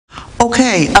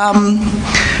Okay,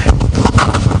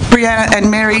 Brianna and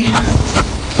Mary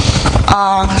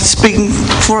are speaking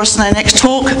for us in their next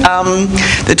talk.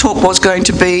 The talk was going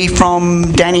to be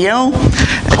from Danielle.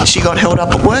 She got held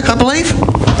up at work, I believe.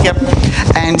 Yep.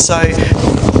 And so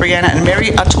Brianna and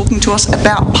Mary are talking to us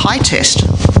about PyTest.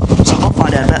 So I'll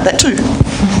find out about that too.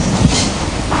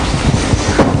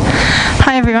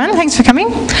 Hi everyone, thanks for coming.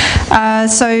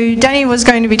 So Danny was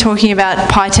going to be talking about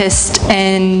PyTest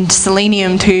and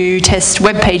Selenium to test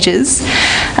web pages.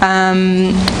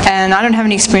 And I don't have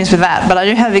any experience with that, but I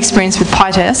do have experience with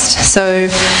PyTest. So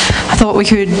I thought we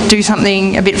could do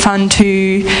something a bit fun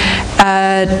to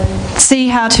see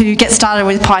how to get started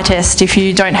with PyTest if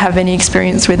you don't have any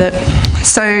experience with it.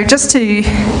 So just to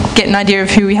get an idea of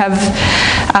who we have,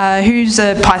 who's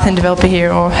a Python developer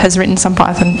here or has written some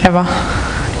Python ever?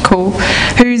 Cool.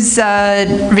 Who's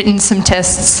written some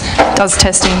tests, does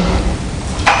testing?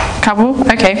 Couple?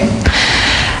 Okay.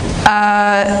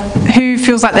 Who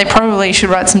feels like they probably should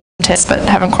write some tests but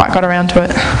haven't quite got around to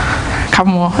it?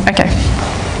 Couple more. Okay.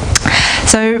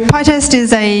 So PyTest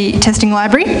is a testing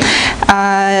library,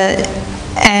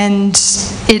 and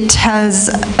it has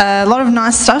a lot of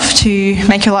nice stuff to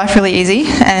make your life really easy,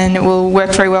 and it will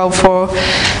work very well for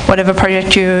whatever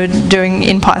project you're doing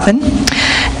in Python.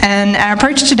 And our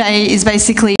approach today is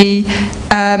basically,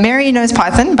 Mary knows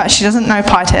Python, but she doesn't know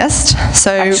PyTest.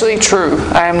 So actually true.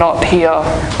 I am not here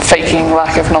faking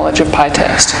lack of knowledge of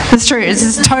PyTest. That's true. This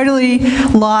is totally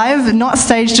live, not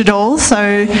staged at all.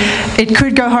 So it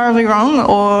could go horribly wrong,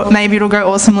 or maybe it'll go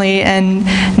awesomely, and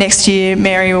next year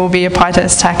Mary will be a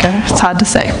PyTest hacker. It's hard to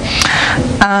say.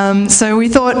 So we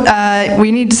thought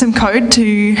we needed some code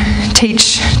to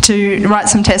write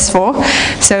some tests for.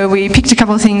 So we picked a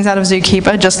couple of things out of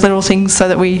Zookeeper, just little things so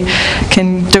that we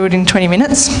can do it in 20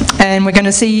 minutes. And we're going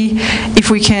to see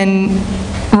if we can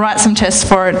write some tests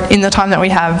for it in the time that we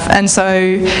have. And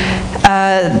so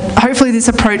hopefully this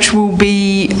approach will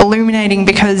be illuminating,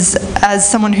 because as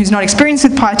someone who's not experienced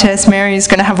with PyTest, Mary is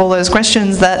going to have all those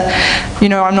questions that, you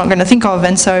know, I'm not going to think of,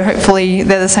 and so hopefully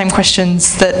they're the same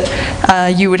questions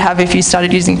that you would have if you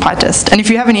started using PyTest. And if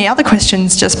you have any other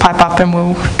questions, just pipe up and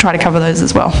we'll try to cover those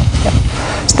as well. Yeah.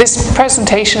 So this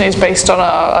presentation is based on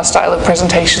a style of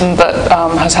presentation that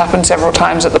has happened several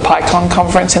times at the PyCon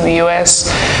conference in the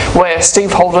US, where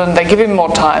Steve Holden, they give him more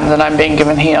time than I'm being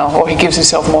given here, or he gives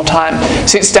himself more time,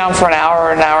 sits down for an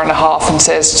hour and a half and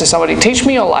says to somebody, teach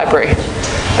me your library,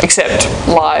 except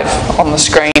live on the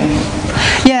screen.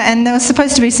 Yeah, and there was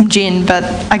supposed to be some gin, but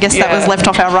I guess that was left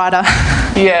off our rider.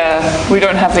 Yeah, we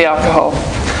don't have the alcohol.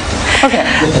 Okay.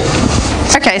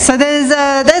 Okay, so there's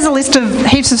a list of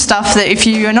heaps of stuff that if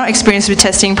you are not experienced with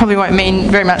testing probably won't mean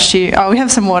very much to you. Oh, we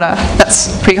have some water.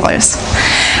 That's pretty close.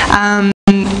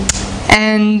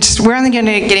 And we're only going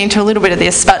to get into a little bit of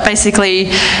this, but basically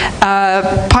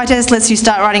PyTest lets you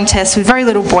start writing tests with very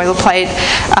little boilerplate,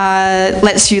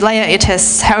 lets you lay out your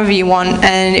tests however you want,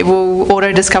 and it will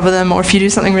auto-discover them, or if you do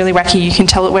something really wacky, you can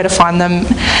tell it where to find them,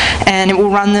 and it will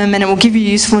run them, and it will give you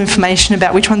useful information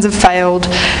about which ones have failed.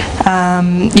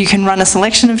 You can run a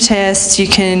selection of tests, you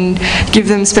can give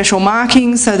them special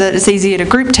markings so that it's easier to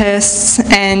group tests,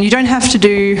 and you don't have to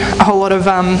do a whole lot of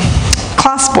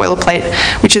class boilerplate,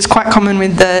 which is quite common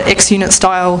with the XUnit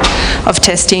style of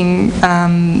testing.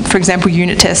 For example,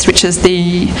 unit test, which is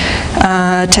the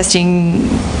testing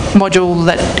module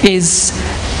that is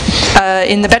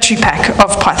in the battery pack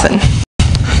of Python.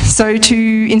 So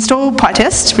to install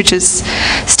PyTest, which is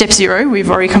step 0, we've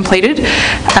already completed,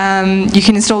 you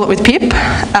can install it with pip.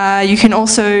 You can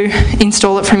also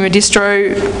install it from your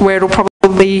distro, where it'll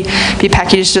probably be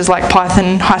packaged as like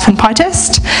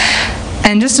Python-PyTest.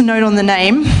 And just a note on the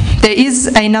name, there is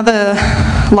another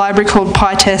library called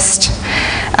PyTest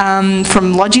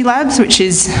from Logilabs, which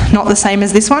is not the same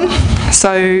as this one,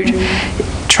 so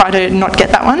try to not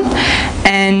get that one.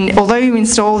 And although you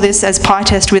install this as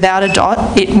PyTest without a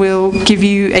dot, it will give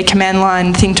you a command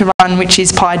line thing to run, which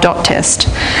is py.test.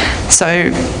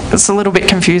 So it's a little bit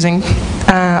confusing.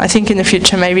 I think in the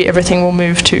future maybe everything will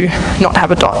move to not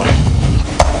have a dot.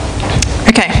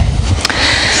 Okay.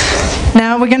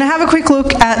 Now we're going to have a quick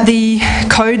look at the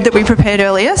code that we prepared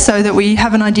earlier so that we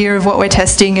have an idea of what we're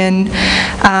testing, and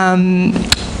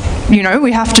you know,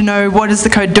 we have to know what is the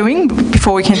code doing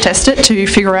before we can test it to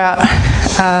figure out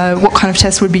what kind of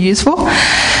test would be useful.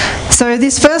 So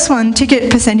this first one, ticket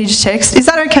percentage text, is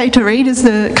that okay to read? Is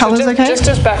the colours okay? Just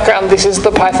as background, this is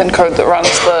the Python code that runs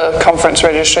the conference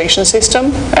registration system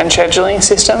and scheduling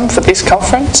system for this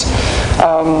conference.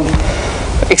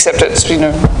 Except it's, you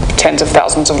know, tens of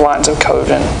thousands of lines of code,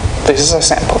 and this is a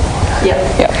sample.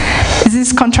 Yep. Yeah. Is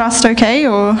this contrast okay,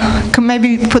 or can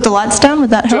maybe put the lights down?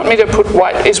 Would that Do you help? want me to put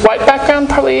white? Is white background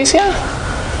probably easier?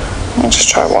 I'll just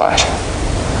try white.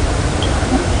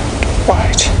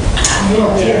 White.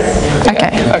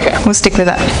 Okay. Okay. We'll stick with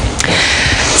that.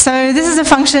 So this is a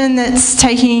function that's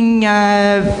taking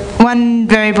one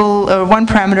variable or one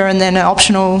parameter and then an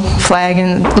optional flag,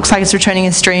 and it looks like it's returning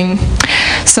a string.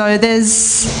 So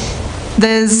there's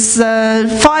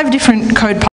 5 different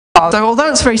code piles. So although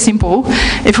it's very simple,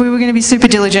 if we were going to be super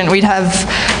diligent, we'd have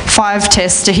 5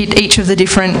 tests to hit each of the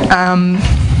different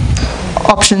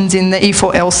options in the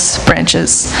E4 else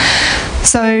branches.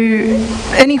 So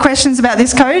any questions about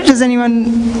this code? Does anyone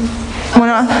want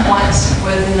to? White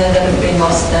words in there that have been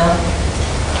lost now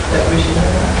that we should know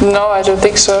about? No, I don't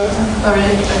think so. Oh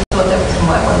really? I thought there were some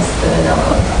white ones that are now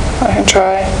gone. I can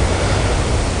try.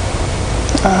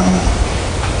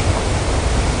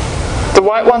 The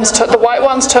white ones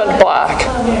turned black.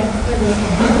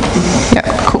 Yeah,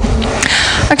 cool.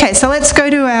 Okay, so let's go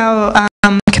to our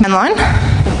command line.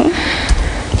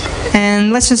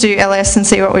 And let's just do ls and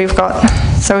see what we've got.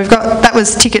 So we've got, that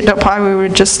was ticket.py we were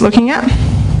just looking at.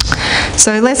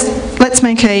 So let's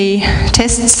make a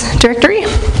tests directory.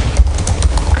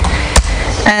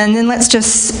 And then let's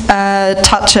just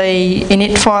touch a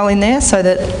init file in there so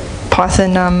that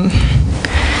Python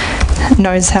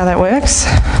knows how that works.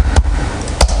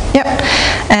 Yep.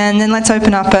 And then let's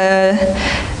open up a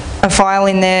file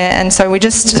in there, and so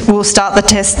we'll start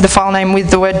the file name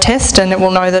with the word test, and it will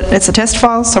know that it's a test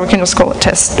file, so we can just call it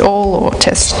test all or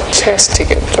test. Test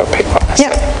ticket.py.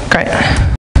 Yep, great.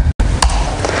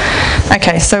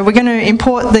 Okay, so we're going to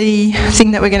import the thing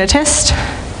that we're going to test.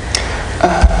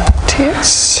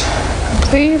 Test, I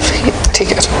believe,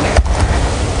 ticket.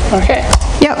 Okay.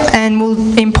 Yep, and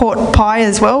we'll import pi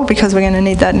as well because we're going to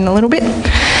need that in a little bit.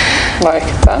 Like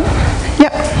that?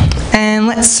 Yep, and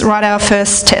let's write our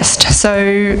first test. So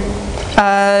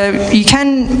you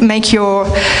can make your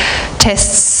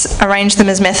tests, arrange them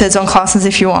as methods on classes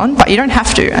if you want, but you don't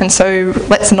have to, and so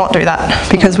let's not do that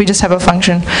because we just have a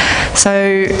function.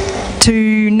 So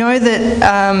to know that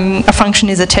a function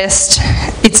is a test,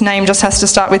 its name just has to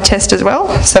start with test as well.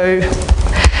 So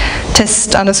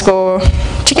test underscore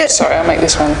ticket. Sorry, I'll make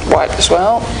this one white as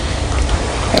well.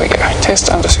 There we go, test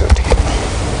underscore ticket.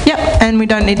 Yep, and we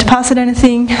don't need to pass it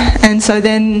anything. And so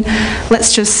then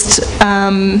let's just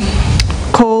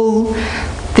call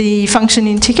the function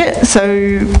in ticket.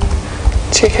 So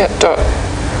ticket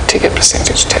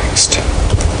percentage text.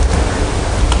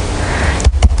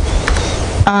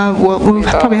 Well, we'll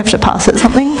probably have to pass it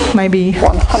something, maybe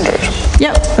 100.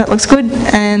 Yep, that looks good.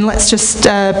 And let's just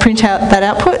print out that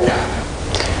output.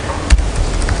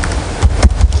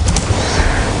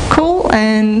 Cool,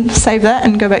 and save that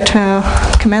and go back to our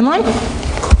command line.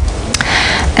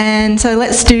 And so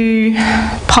let's do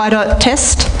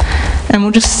pi.test, and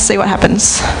we'll just see what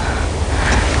happens.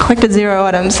 Collected 0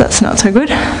 items, that's not so good.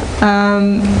 Do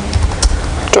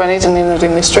I need an init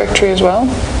in this directory as well?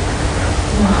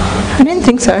 I didn't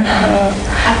think so.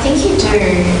 I think you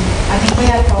do. I think we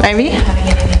had problems Maybe? having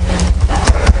it in that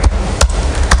directory.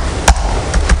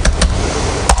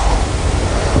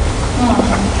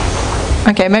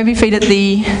 Okay, maybe feed it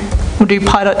we'll do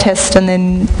pi.test and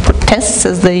then put tests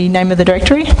as the name of the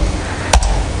directory.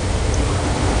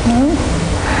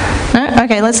 No?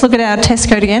 Okay, let's look at our test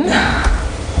code again.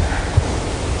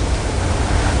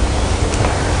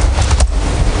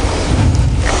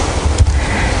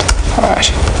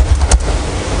 Alright.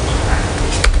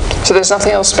 So there's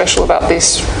nothing else special about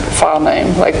this file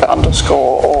name, like the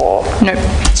underscore, or Nope.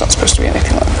 it's not supposed to be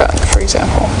anything like that, for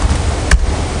example.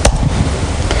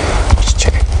 Just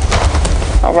check.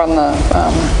 I'll run the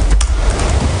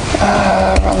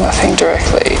thing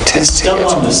directly. Test ticket.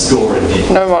 Don't underscore it.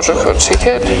 No module called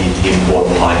ticket. Need import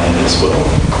Python as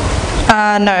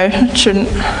well. No, it shouldn't.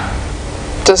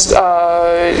 Just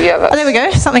yeah. Oh, there we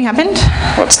go, something happened.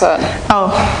 What's that?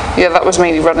 Oh, Yeah, that was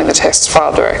me running the tests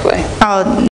file directly.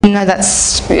 oh no,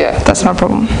 that's not a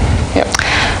problem. Yep.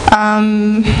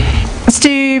 Let's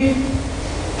do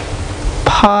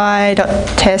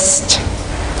pi.test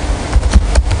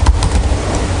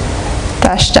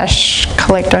 --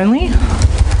 collect only.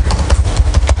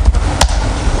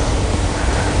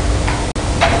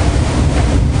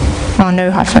 Oh, no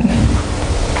hyphen.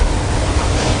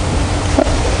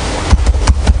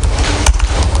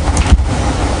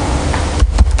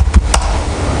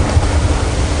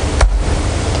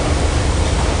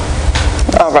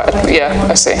 Oh, right. Yeah,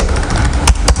 I see.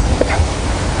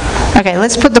 Okay,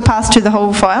 let's put the path to the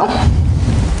whole file.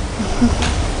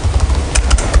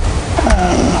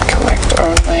 Collect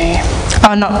only.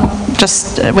 Oh, not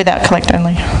just without collect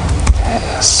only.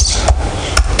 test.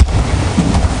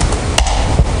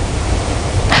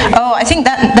 Oh, I think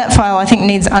that file I think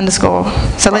needs underscore.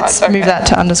 So Right, let's okay. move that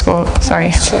to underscore.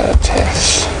 Sorry. So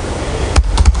test.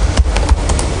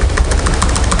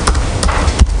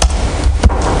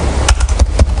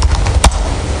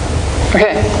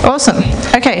 Okay. Awesome.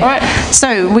 Okay. All right.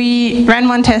 So we ran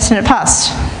one test and it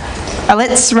passed.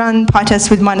 Let's run PyTest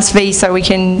with -v so we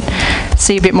can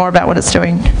see a bit more about what it's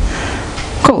doing.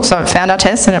 Cool. So it found our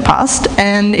test and it passed.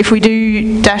 And if we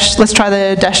do dash, let's try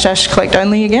the -- collect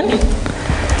only again.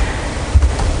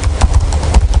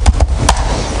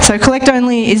 So collect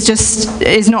only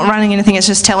is not running anything, it's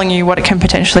just telling you what it can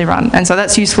potentially run. And so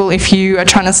that's useful if you are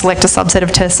trying to select a subset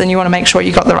of tests and you want to make sure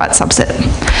you got the right subset.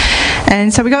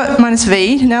 And so we got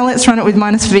 -v, now let's run it with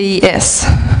 -vs.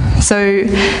 So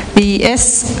the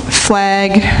S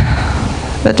flag,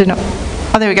 that did not,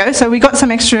 oh there we go. So we got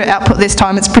some extra output this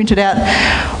time, it's printed out,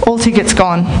 all tickets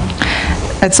gone.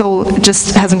 It's all,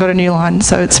 just hasn't got a new line,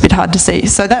 so it's a bit hard to see.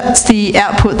 So that's the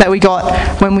output that we got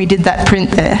when we did that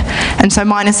print there. And so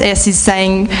 -s is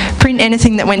saying print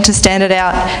anything that went to standard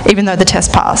out even though the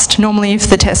test passed. Normally if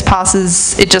the test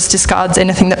passes, it just discards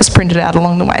anything that was printed out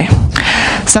along the way.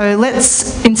 So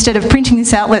let's, instead of printing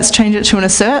this out, let's change it to an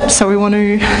assert. So we want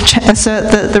to assert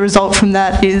that the result from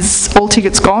that is all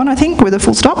tickets gone, I think, with a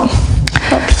full stop.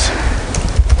 Oops.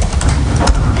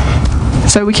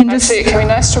 So we can just... Actually, it can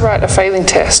be nice to write a failing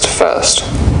test first,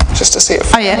 just to see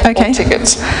if Oh yeah, okay. all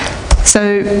tickets. So,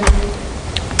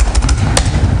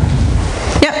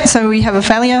 yep, so we have a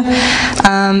failure.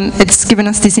 It's given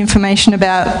us this information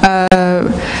about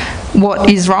what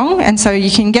is wrong, and so you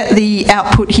can get the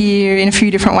output here in a few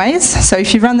different ways. So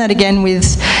if you run that again with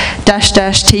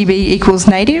 --tb equals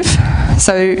native,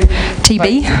 so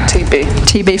TB,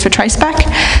 TB for traceback.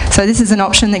 So this is an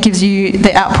option that gives you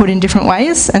the output in different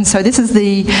ways, and so this is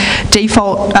the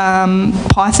default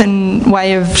Python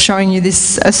way of showing you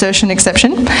this assertion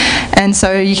exception. And so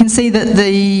you can see that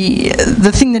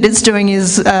the thing that it's doing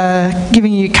is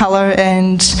giving you colour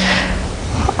and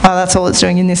that's all it's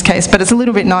doing in this case, but it's a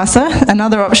little bit nicer.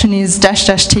 Another option is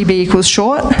 --tb equals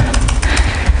short,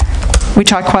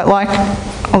 which I quite like,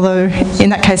 although in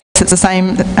that case it's the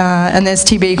same, and there's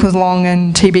TB equals long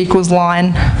and TB equals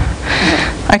line.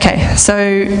 Okay, so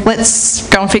let's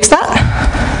go and fix that.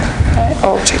 Okay,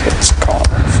 all tickets gone,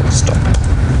 full stop.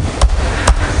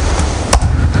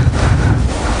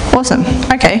 Awesome,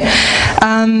 okay.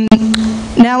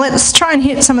 Now let's try and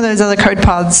hit some of those other code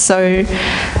paths. So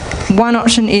one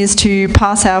option is to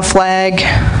pass our flag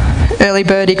early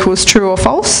bird equals true or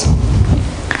false.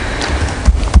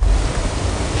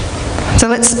 So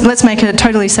let's make a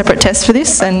totally separate test for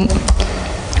this, and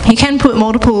you can put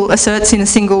multiple asserts in a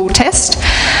single test,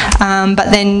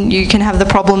 but then you can have the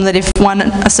problem that if one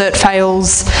assert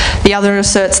fails, the other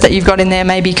asserts that you've got in there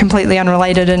may be completely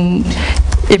unrelated, and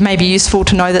it may be useful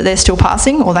to know that they're still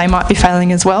passing, or they might be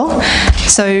failing as well.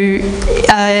 So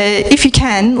if you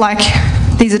can, like,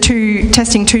 these are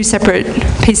testing two separate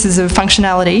pieces of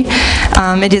functionality,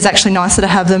 it is actually nicer to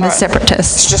have them as separate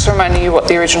tests. It's just reminding you what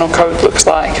the original code looks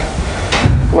like.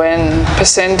 When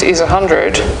 % is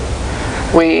 100,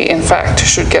 we in fact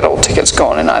should get all tickets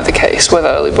gone in either case, whether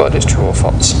early bird is true or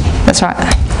false. That's right.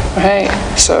 Okay,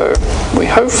 so we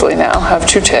hopefully now have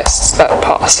two tests that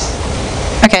pass.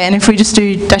 Okay, and if we just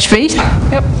do -v?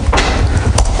 Yep.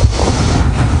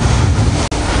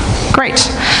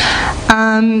 Great.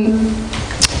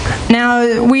 Now,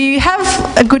 we have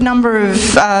a good number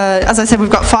of, as I said,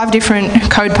 we've got 5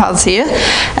 different code paths here,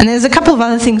 and there's a couple of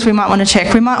other things we might want to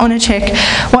check. We might want to check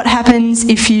what happens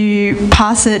if you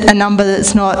pass it a number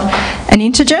that's not an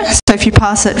integer. So if you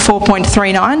pass it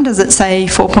 4.39, does it say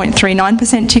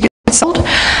 4.39% tickets sold?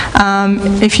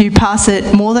 If you pass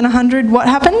it more than 100, what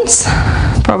happens?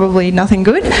 Probably nothing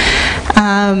good.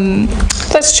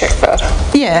 Let's check that.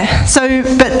 Yeah, so,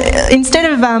 but instead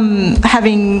of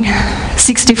having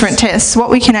 6 different tests, what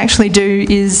we can actually do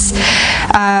is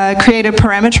create a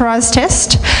parameterized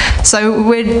test.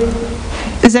 So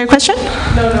is there a question?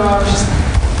 No,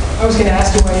 I was going to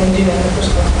ask you why you didn't do that in the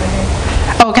first place.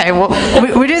 Okay, well,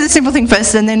 we do the simple thing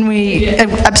first, and then we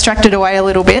abstract it away a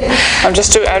little bit. I'm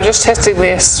just testing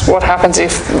this. What happens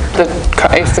if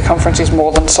the conference is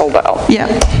more than sold out? Yeah.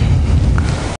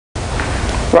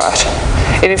 Right.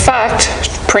 It in fact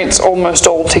prints almost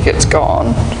all tickets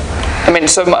gone. I mean,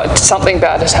 so something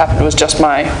bad has happened. It was just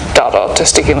my data to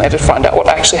stick in there to find out what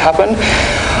actually happened.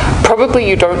 Probably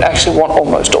you don't actually want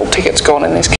almost all tickets gone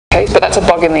in this case, but that's a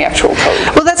bug in the actual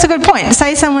code. Well, that's a good point.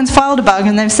 Say someone's filed a bug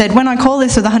and they've said, when I call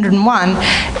this with 101,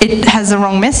 it has the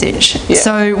wrong message. Yeah.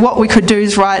 So what we could do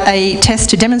is write a test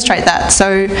to demonstrate that. So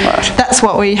that's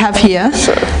what we have here.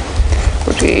 Sure.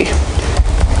 would be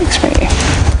me.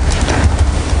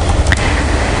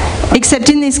 Except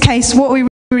in this case, what we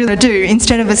really do,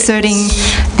 instead of asserting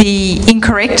the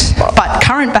incorrect but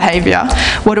current behaviour,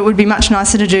 what it would be much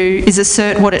nicer to do is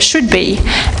assert what it should be,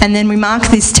 and then we mark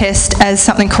this test as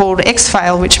something called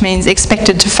xfail, which means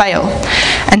expected to fail.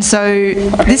 And so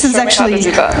this is actually... How to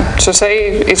do that. So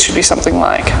say it should be something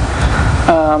like...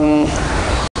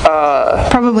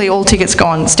 probably all tickets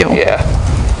gone still. Yeah.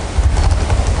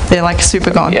 They're like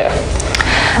super gone. Yeah.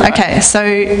 Okay, so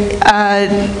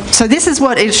this is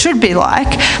what it should be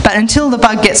like, but until the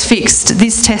bug gets fixed,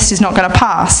 this test is not going to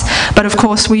pass. But of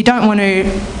course, we don't want to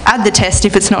add the test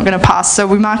if it's not going to pass, so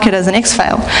we mark it as an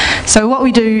xfail. So what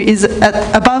we do is,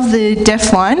 above the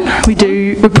def line, we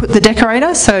put the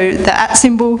decorator, so the @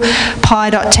 symbol,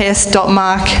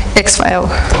 pi.test.mark xfail,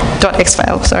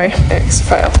 sorry.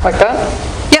 Xfail, like that?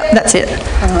 Yep, that's it.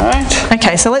 All right.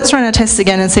 Okay, so let's run our tests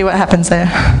again and see what happens there.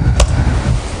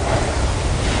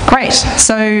 Great,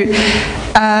 so in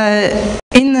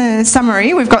the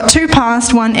summary we've got 2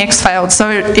 passed, 1 X failed, so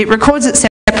it records it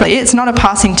separately. It's not a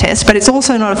passing test, but it's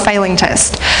also not a failing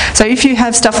test. So if you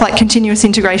have stuff like continuous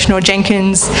integration or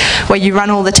Jenkins where you run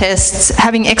all the tests,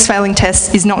 having X failing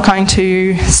tests is not going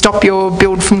to stop your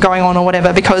build from going on or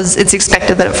whatever, because it's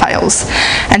expected that it fails.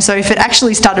 And so if it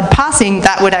actually started passing,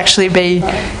 that would actually be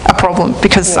a problem,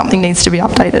 because something needs to be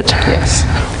updated. Yes.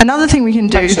 Another thing we can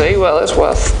do... Actually, well, it's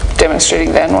worth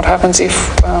demonstrating then what happens if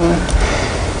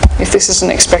this is an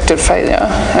expected failure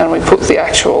and we put the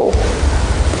actual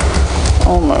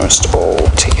almost all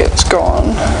tickets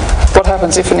gone. What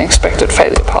happens if an expected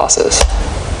failure passes?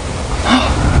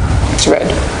 It's red.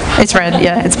 It's red,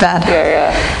 yeah, it's bad.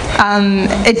 Yeah.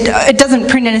 It doesn't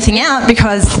print anything out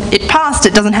because it passed.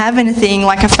 It doesn't have anything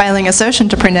like a failing assertion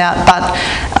to print out, but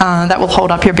that will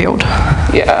hold up your build.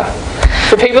 Yeah.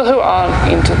 For people who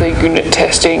aren't into the unit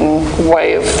testing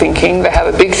way of thinking, they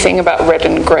have a big thing about red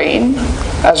and green.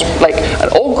 As like,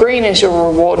 all green is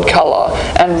your reward colour,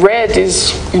 and red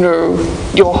is,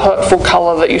 your hurtful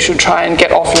colour that you should try and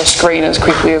get off your screen as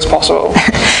quickly as possible.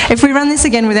 If we run this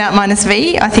again without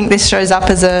 -v, I think this shows up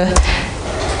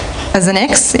as an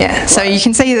X, yeah. So you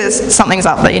can see that something's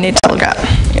up that you need to look at.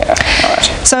 Yeah, alright.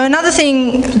 So another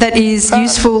thing that is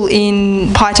useful in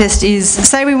PyTest is,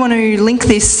 say we want to link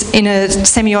this in a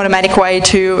semi-automatic way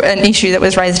to an issue that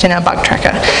was raised in our bug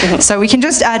tracker. So we can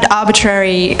just add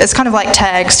arbitrary, it's kind of like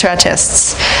tags to our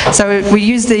tests. So we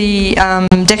use the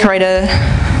decorator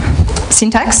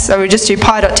syntax, so we just do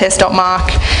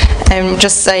pi.test.mark and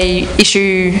just say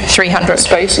issue 300.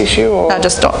 Space issue or? No,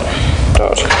 just dot.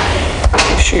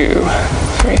 Issue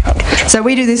 300. So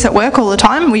we do this at work all the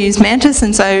time. We use Mantis,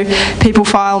 and so people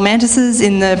file Mantises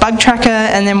in the bug tracker,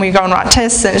 and then we go and write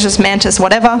tests, and it's just Mantis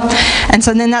whatever. And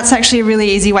so then that's actually a really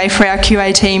easy way for our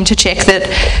QA team to check that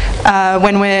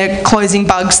when we're closing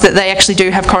bugs that they actually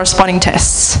do have corresponding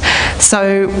tests.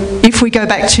 So if we go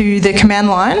back to the command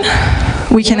line,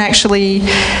 we can actually...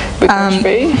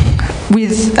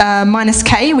 with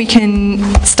 -k, we can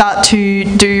start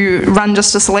to run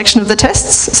just a selection of the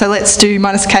tests. So let's do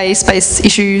 -k space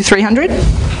issue 300.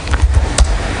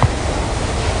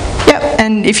 Yep,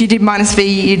 and if you did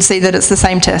 -v, you'd see that it's the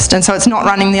same test. And so it's not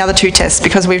running the other 2 tests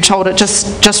because we've told it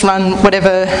just run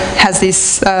whatever has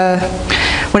this,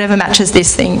 whatever matches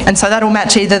this thing. And so that'll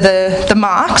match either the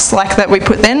marks like that we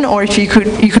put then, or if you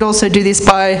could also do this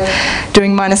by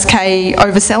doing -k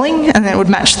overselling, and then it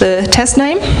would match the test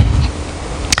name.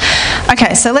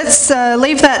 Okay, so let's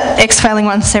leave that X failing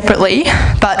one separately,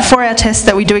 but for our test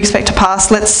that we do expect to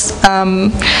pass, let's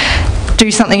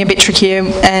do something a bit trickier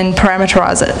and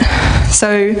parameterize it. So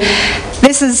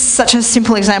this is such a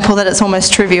simple example that it's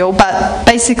almost trivial, but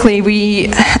basically we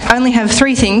only have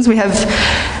 3 things. We have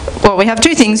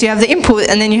 2 things. You have the input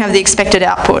and then you have the expected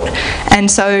output. And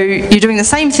so you're doing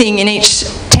the same thing in each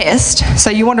test, so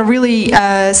you want a really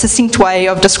succinct way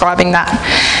of describing that.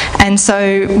 And so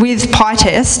with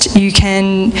PyTest, you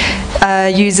can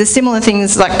use the similar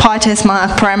things like PyTest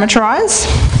mark parameterize.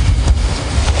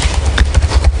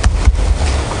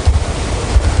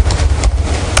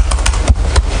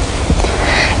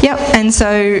 Yep, and so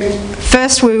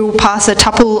first we will pass a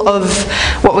tuple of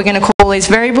what we're going to call these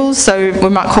variables. So we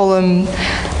might call them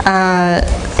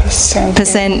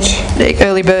percent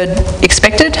early bird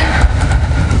expected.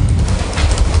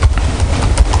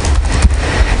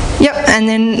 Yep, and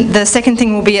then the second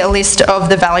thing will be a list of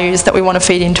the values that we want to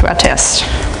feed into our test.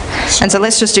 And so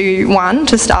let's just do 1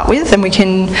 to start with, and we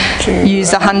can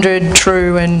use 100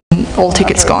 true and all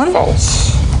tickets gone.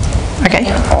 False.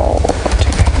 Okay. All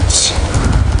tickets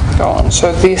gone.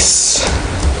 So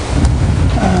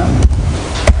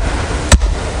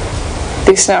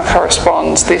this now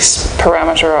corresponds, this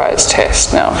parameterized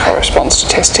test now corresponds to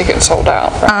test ticket sold out,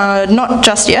 right? Not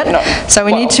just yet. No. So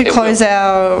we need to close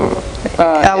our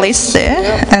list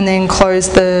there, and then close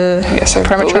the So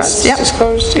parameterized. the list is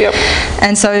closed, yep.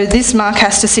 And so this mark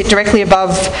has to sit directly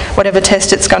above whatever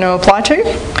test it's going to apply to.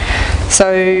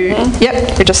 So,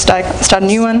 yep, we just start a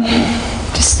new one,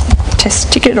 just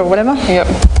test ticket or whatever. Yep,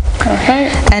 okay.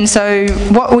 And so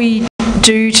what we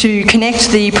do to connect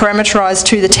the parameterized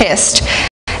to the test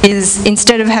is,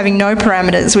 instead of having no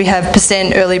parameters, we have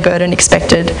 % early bird and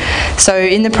expected. So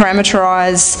in the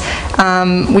parameterize,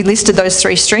 we listed those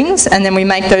 3 strings, and then we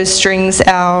make those strings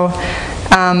our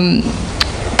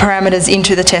parameters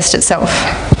into the test itself.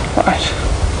 Right.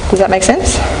 Does that make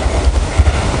sense?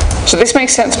 So this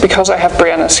makes sense because I have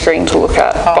Brianna's screen to look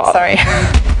at. Oh, sorry.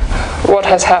 What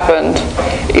has happened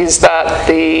is that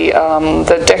the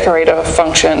decorator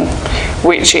function,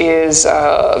 which is,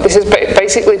 this is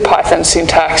basically Python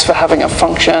syntax for having a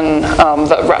function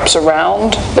that wraps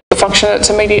around the function that's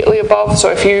immediately above.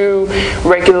 So if you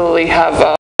regularly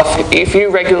have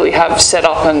set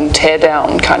up and tear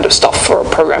down kind of stuff for a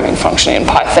programming function in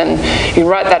Python, you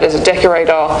write that as a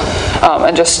decorator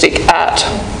and just stick at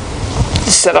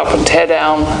setup and tear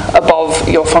down above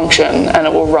your function, and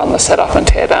it will run the setup and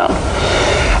tear down.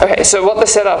 Okay, so what the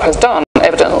setup has done,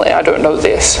 evidently, I don't know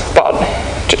this, but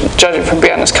judging from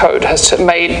Brianna's code, has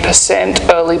made %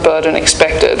 early bird and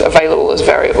expected available as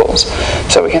variables.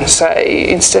 So we can say,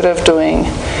 instead of doing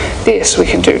this, we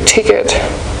can do ticket,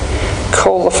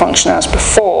 call the function as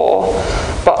before,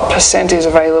 but % is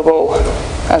available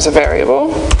as a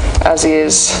variable, as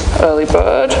is early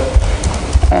bird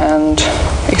and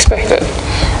expected.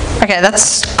 Okay,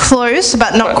 that's close,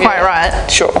 but not quite right.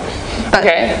 Sure. But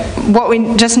okay. What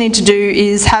we just need to do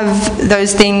is have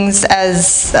those things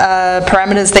as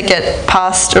parameters that get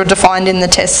passed or defined in the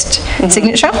test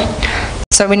signature.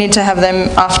 So we need to have them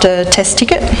after test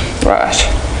ticket. Right.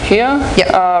 Here?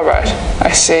 Yep. Right.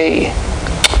 I see.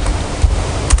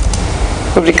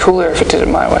 It would be cooler if it did it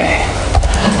my way.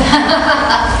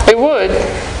 It would.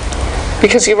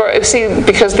 Because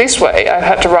because this way I've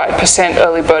had to write %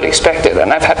 early bird expected,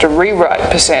 and I've had to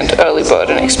rewrite % early bird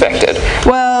and expected.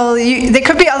 Well, there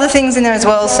could be other things in there as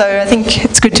well, so I think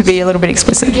it's good to be a little bit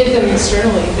explicit. You get them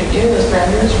externally, but getting those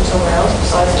parameters from somewhere else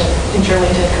besides the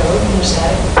internally did code and just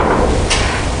static.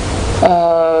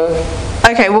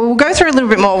 Okay, well, we'll go through a little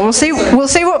bit more. We'll see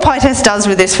what PyTest does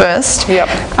with this first. Yep.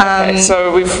 Okay,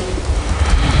 so we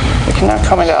can now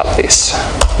comment out this.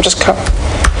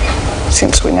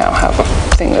 Since we now have a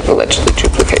thing that allegedly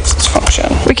duplicates this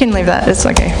function. We can leave that, it's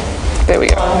okay. There we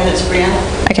go. 5 minutes, Brianna.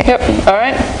 Okay. Yep, all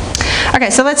right. Okay,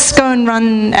 so let's go and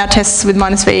run our tests with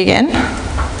 -v again.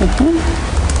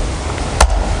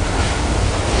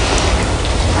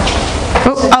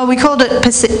 Oh, we called it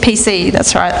PC,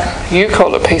 that's right. You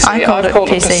called it PC, I've called it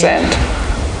PC. %.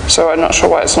 So I'm not sure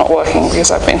why it's not working,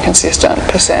 because I've been consistent,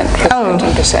 % and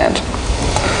 %.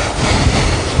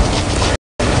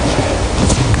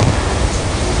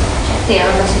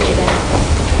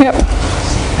 Yep.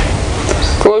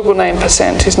 Global name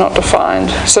 % is not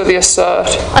defined, so the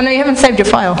assert. Oh no, you haven't saved your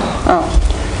file. Oh.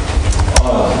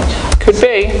 Could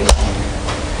be.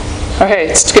 Okay,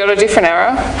 it's got a different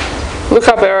error.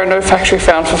 Lookup error, no factory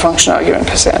found for function argument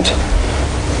 %.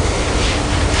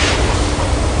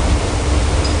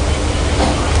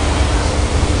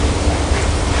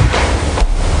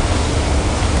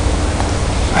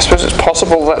 I suppose it's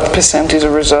possible that the % is a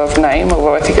reserved name,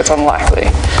 although I think it's unlikely.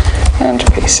 And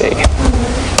PC.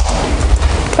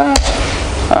 That.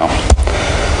 Oh.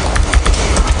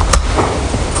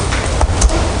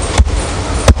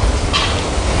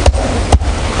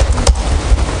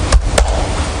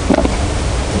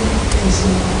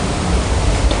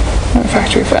 No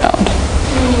factory found.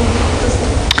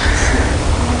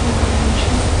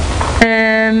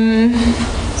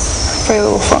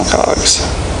 Available funcargs.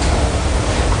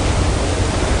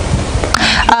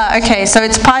 Okay, so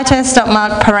it's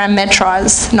PyTest.mark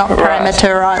parameterize, not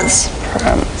parameterize.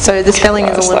 So the spelling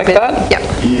is a little like bit. That? Yep.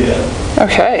 Yeah.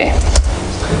 Okay.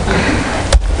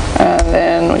 And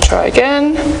then we try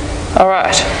again. All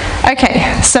right. Okay,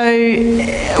 so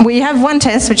we have one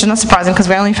test, which is not surprising because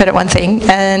we only fed it one thing,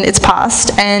 and it's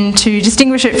passed. And to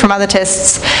distinguish it from other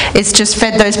tests, it's just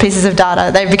fed those pieces of data.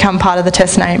 They've become part of the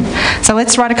test name. So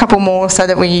let's write a couple more so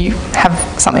that we have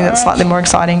something that's slightly more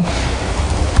exciting.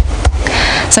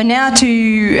 So now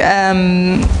to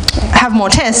have more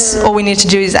tests, all we need to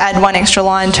do is add one extra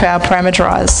line to our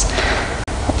parameterize.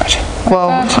 Right.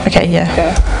 Well, okay, yeah.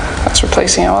 Yeah, that's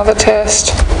replacing our other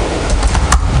test.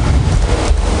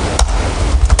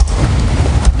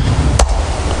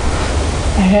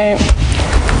 Okay.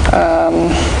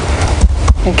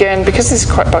 Again, because this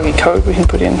is quite buggy code, we can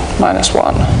put in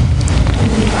 -1.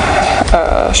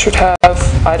 Should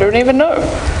have, I don't even know.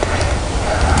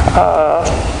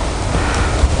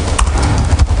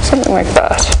 Something like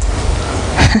that.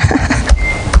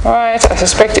 Alright, I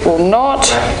suspect it will not.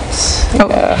 Oh.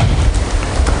 Yeah.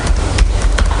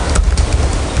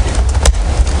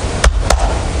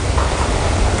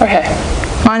 Okay.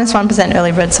 -1%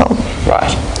 early bird sold.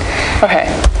 Right. Okay.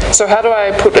 So how do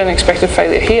I put an expected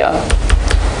failure here?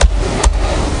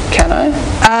 Can I?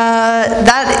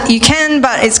 That you can,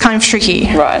 but it's kind of tricky.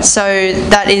 Right. So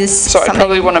that is So I something.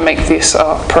 probably want to make this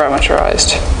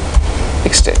parameterized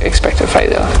expected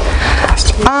failure.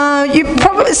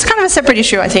 It's kind of a separate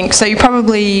issue, I think. So you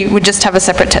probably would just have a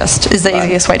separate test. Is the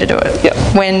easiest way to do it. Yep.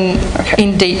 When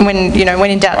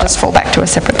in doubt, just fall back to a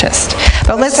separate test.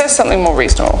 But Let's test something more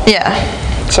reasonable. Yeah.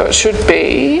 So it should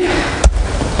be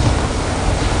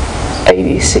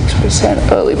 86%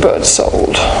 early bird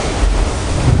sold.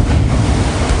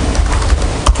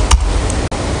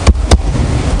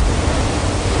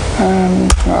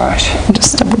 Right.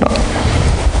 Just double dot.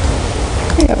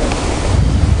 Yep.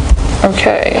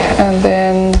 Okay, and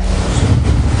then,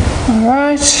 all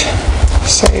right,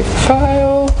 save the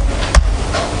file.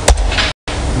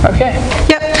 Okay.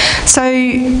 Yep. So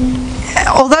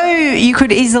although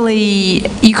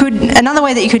another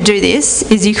way that you could do this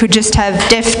is you could just have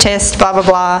def test blah blah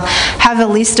blah, have a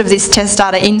list of this test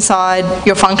data inside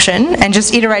your function and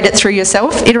just iterate through it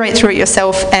yourself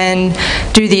and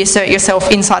do the assert yourself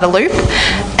inside a loop.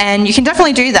 And you can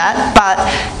definitely do that, but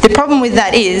the problem with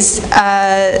that is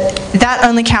that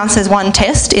only counts as one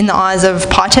test in the eyes of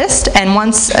PyTest, and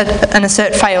once an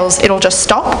assert fails, it'll just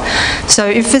stop. So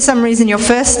if for some reason your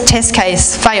first test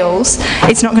case fails,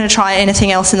 it's not going to try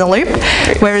anything else in the loop.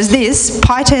 Whereas this,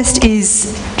 PyTest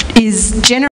is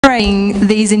generating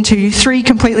these into 3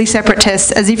 completely separate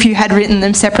tests as if you had written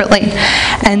them separately.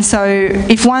 And so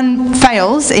if one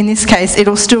fails, in this case,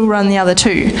 it'll still run the other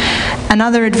 2.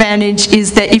 Another advantage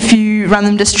is that if you run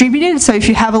them distributed, so if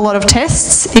you have a lot of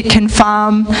tests, it can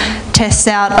farm tests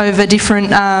out over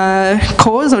different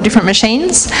cores or different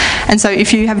machines. And so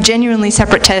if you have genuinely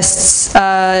separate tests,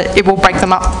 it will break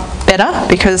them up better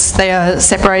because they are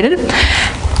separated.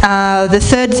 The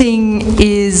third thing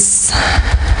is,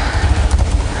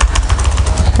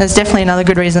 there's definitely another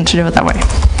good reason to do it that way.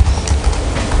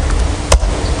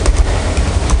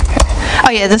 Oh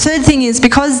yeah, the third thing is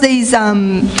because these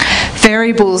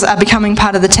variables are becoming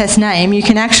part of the test name, you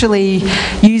can actually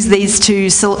use these to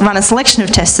run a selection of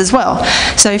tests as well.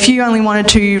 So if you only wanted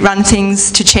to run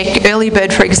things to check early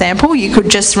bird, for example, you could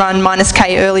just run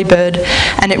 -k early bird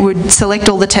and it would select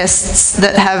all the tests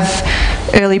that have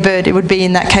early bird. It would be,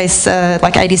 in that case,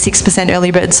 like 86%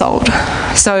 early bird sold.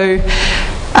 So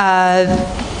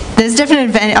there's definite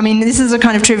advantage. I mean, this is a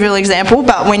kind of trivial example,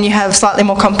 but when you have slightly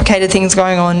more complicated things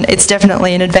going on, it's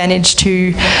definitely an advantage to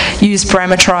use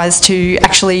parameterize to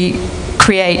actually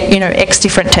create, X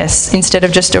different tests instead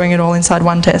of just doing it all inside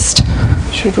one test.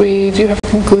 Do you have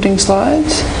concluding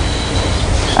slides?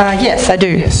 Yes, I do.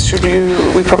 Yes,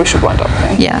 we probably should wind up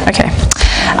then. Yeah, okay.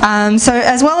 So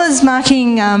as well as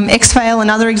marking xfail,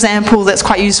 another example that's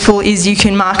quite useful is you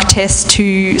can mark tests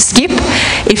to skip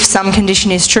if some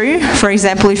condition is true. For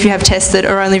example, if you have tests that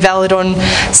are only valid on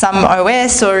some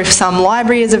OS or if some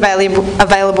library is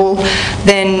available,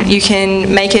 then you can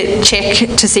make it check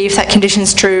to see if that condition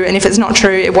is true, and if it's not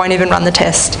true, it won't even run the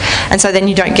test. And so then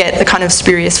you don't get the kind of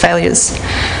spurious failures,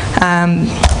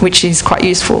 which is quite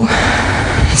useful.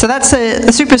 So that's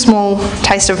a super small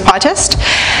taste of PyTest.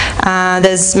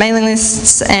 There's mailing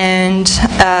lists, and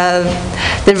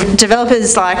the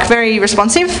developers very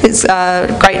responsive. It's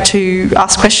great to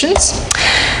ask questions.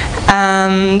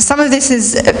 Some of this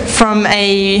is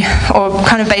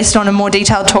kind of based on a more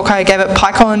detailed talk I gave at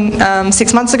PyCon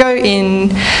 6 months ago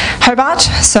in Hobart.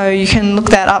 So you can look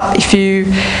that up if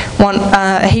you want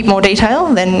a heap more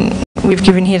detail than we've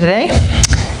given here today.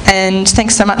 And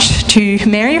thanks so much to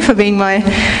Mary for being my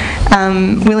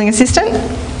willing assistant.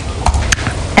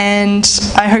 And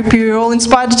I hope you're all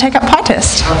inspired to take up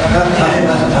PyTest.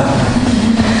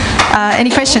 Any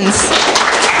questions?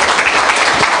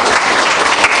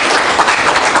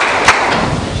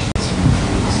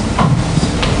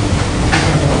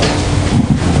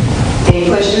 Any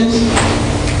questions?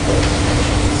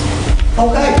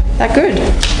 Okay. That good?